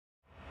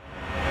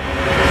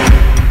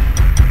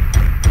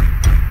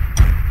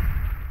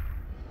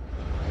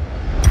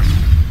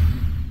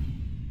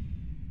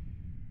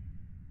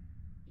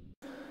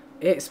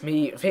It's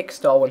me,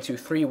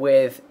 VicStar123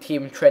 with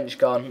Team Trench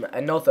Gun,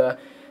 another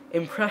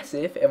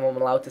impressive, if I'm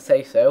allowed to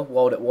say so,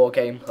 World at War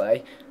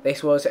gameplay.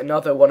 This was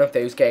another one of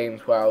those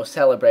games where I was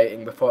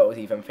celebrating before it was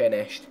even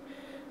finished.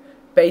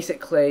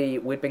 Basically,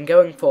 we'd been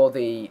going for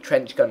the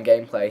Trench Gun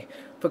gameplay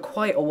for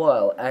quite a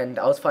while, and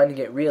I was finding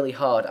it really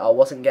hard. I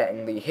wasn't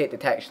getting the hit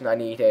detection I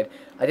needed,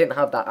 I didn't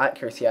have that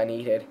accuracy I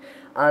needed,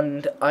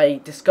 and I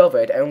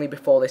discovered only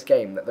before this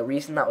game that the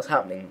reason that was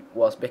happening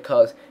was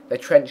because the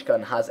Trench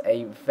Gun has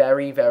a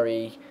very,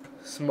 very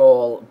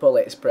small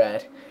bullet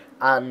spread,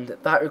 and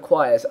that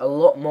requires a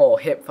lot more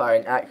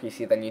hip-firing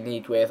accuracy than you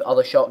need with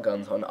other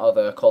shotguns on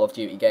other Call of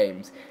Duty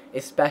games,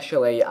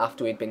 especially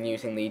after we'd been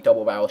using the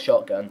double-barrel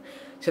shotgun.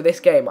 So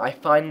this game, I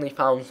finally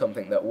found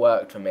something that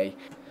worked for me.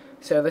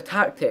 So the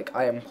tactic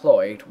I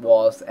employed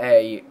was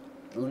a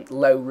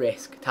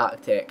low-risk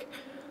tactic.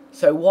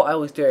 So what I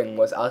was doing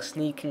was I was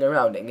sneaking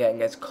around and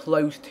getting as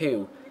close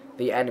to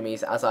the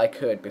enemies as I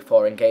could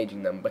before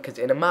engaging them, because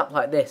in a map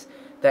like this,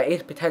 there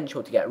is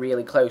potential to get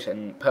really close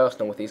and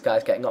personal with these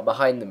guys getting up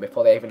behind them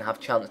before they even have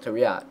a chance to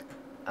react.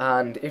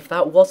 And if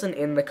that wasn't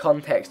in the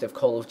context of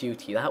Call of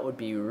Duty, that would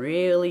be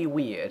really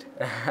weird.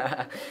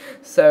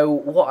 So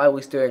what I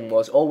was doing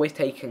was always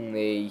taking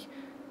the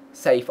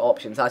safe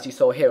options. As you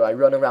saw here, I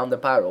run around the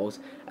barrels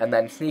and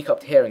then sneak up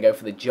to here and go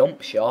for the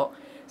jump shot.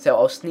 So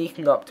I was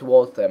sneaking up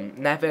towards them,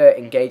 never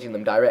engaging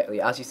them directly.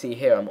 As you see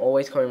here, I'm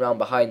always coming around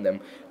behind them,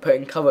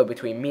 putting cover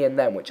between me and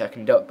them, which I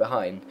can duck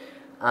behind.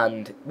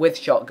 And with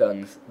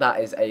shotguns, that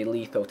is a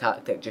lethal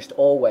tactic, just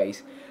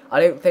always.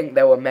 I don't think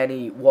there were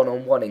many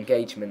one-on-one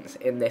engagements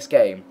in this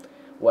game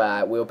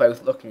where we were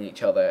both looking at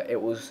each other.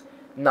 It was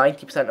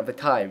 90% of the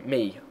time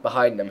me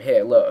behind them.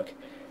 Here, look.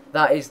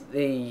 That is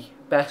the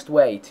best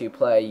way to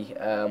play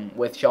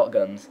with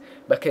shotguns,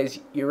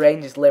 because your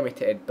range is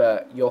limited,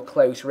 but your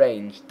close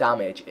range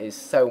damage is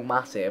so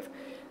massive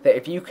that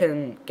if you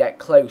can get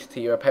close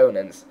to your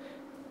opponents,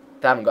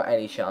 they haven't got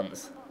any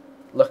chance.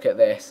 Look at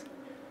this.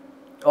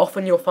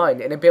 Often you'll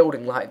find in a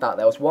building like that,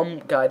 there was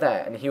one guy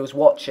there and he was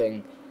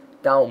watching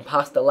down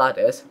past the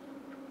ladders.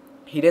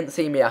 He didn't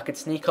see me, I could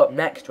sneak up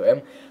next to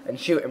him and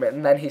shoot him,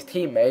 and then his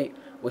teammate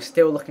was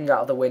still looking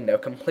out of the window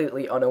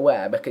completely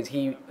unaware because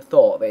he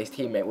thought that his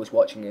teammate was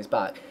watching his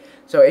back.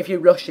 So if you're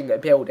rushing a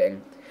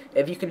building,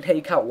 if you can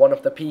take out one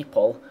of the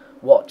people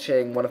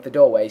watching one of the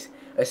doorways,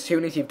 as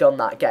soon as you've done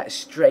that, get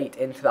straight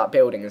into that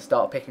building and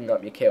start picking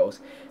up your kills.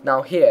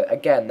 Now here,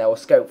 again, there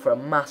was scope for a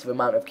massive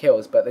amount of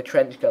kills, but the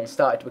trench gun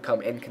started to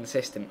become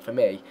inconsistent for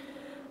me.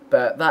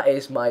 But that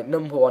is my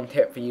 #1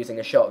 tip for using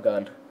a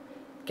shotgun.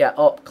 Get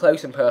up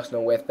close and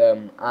personal with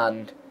them,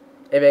 and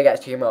if it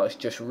gets too much,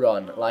 just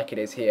run, like it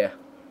is here.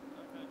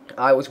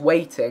 I was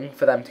waiting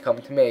for them to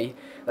come to me,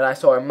 then I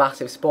saw a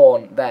massive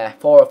spawn there,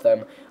 4 of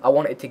them. I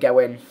wanted to go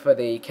in for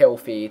the kill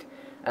feed,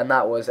 and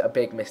that was a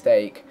big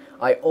mistake.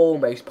 I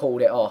almost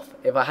pulled it off.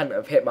 If I hadn't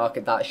have hit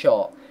marked that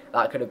shot,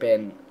 that could have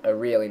been a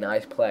really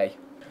nice play.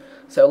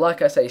 So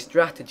like I say,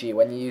 strategy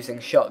when you're using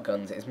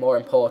shotguns is more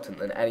important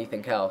than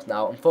anything else.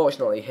 Now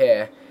unfortunately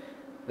here,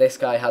 this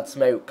guy had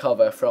smoke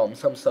cover from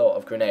some sort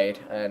of grenade,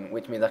 and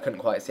which means I couldn't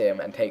quite see him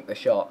and take the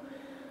shot.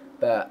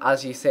 But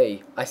as you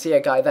see, I see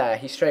a guy there,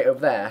 he's straight over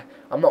there.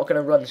 I'm not going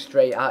to run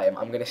straight at him,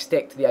 I'm going to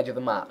stick to the edge of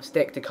the map,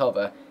 stick to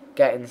cover,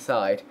 get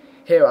inside.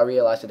 Here I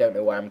realise I don't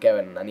know where I'm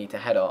going and I need to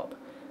head up.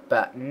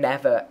 But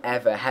never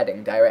ever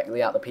heading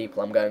directly at the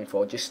people I'm going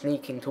for, just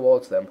sneaking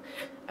towards them.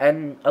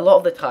 And a lot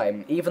of the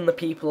time, even the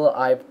people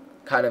I've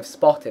kind of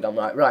spotted, I'm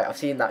like, right, I've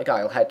seen that guy,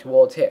 I'll head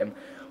towards him.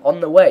 On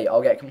the way,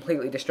 I'll get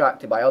completely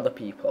distracted by other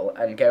people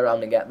and go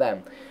around and get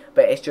them.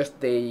 But it's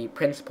just the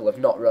principle of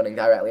not running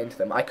directly into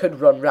them. I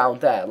could run round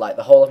there, like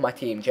the whole of my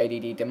team,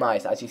 JDD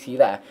Demise, as you see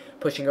there,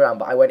 pushing around,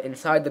 but I went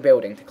inside the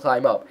building to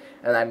climb up,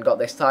 and then got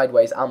this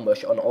sideways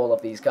ambush on all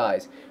of these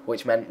guys,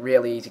 which meant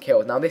really easy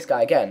kills. Now this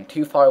guy, again,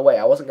 too far away,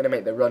 I wasn't going to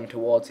make the run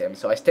towards him,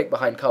 so I stick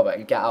behind cover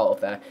and get out of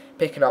there,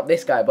 picking up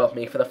this guy above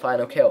me for the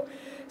final kill.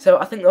 So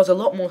I think there was a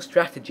lot more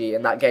strategy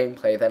in that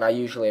gameplay than I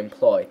usually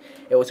employ.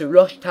 It was a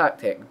rush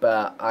tactic,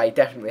 but I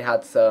definitely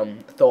had some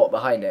thought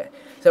behind it.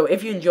 So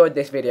if you enjoyed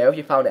this video, if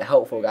you found it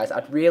helpful, guys,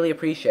 I'd really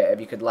appreciate it if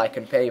you could like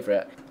and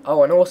favourite.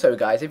 Oh, and also,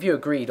 guys, if you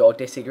agreed or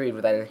disagreed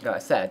with anything I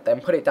said, then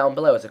put it down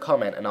below as a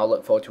comment and I'll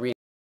look forward to reading it.